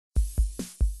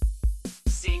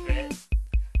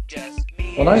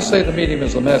When I say the medium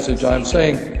is the message, I'm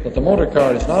saying that the motor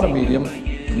car is not a medium.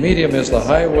 The medium is the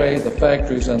highway, the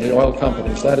factories, and the oil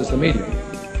companies. That is the medium.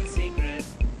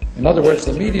 In other words,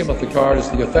 the medium of the car is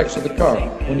the effects of the car.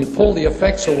 When you pull the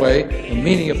effects away, the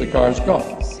meaning of the car is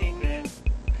gone.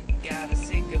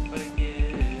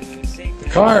 The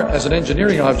car, as an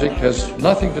engineering object, has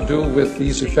nothing to do with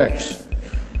these effects.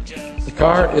 The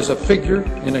car is a figure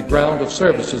in a ground of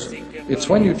services. It's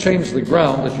when you change the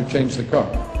ground that you change the car.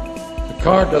 The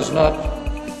car does not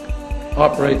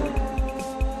operate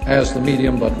as the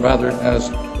medium, but rather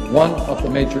as one of the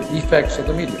major effects of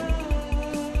the medium.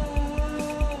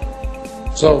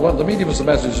 So the medium as the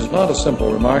message is not a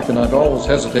simple remark, and I've always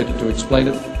hesitated to explain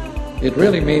it. It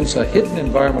really means a hidden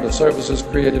environment of services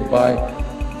created by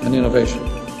an innovation.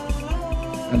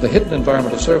 And the hidden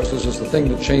environment of services is the thing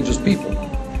that changes people.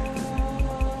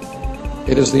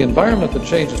 It is the environment that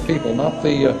changes people, not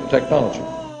the technology.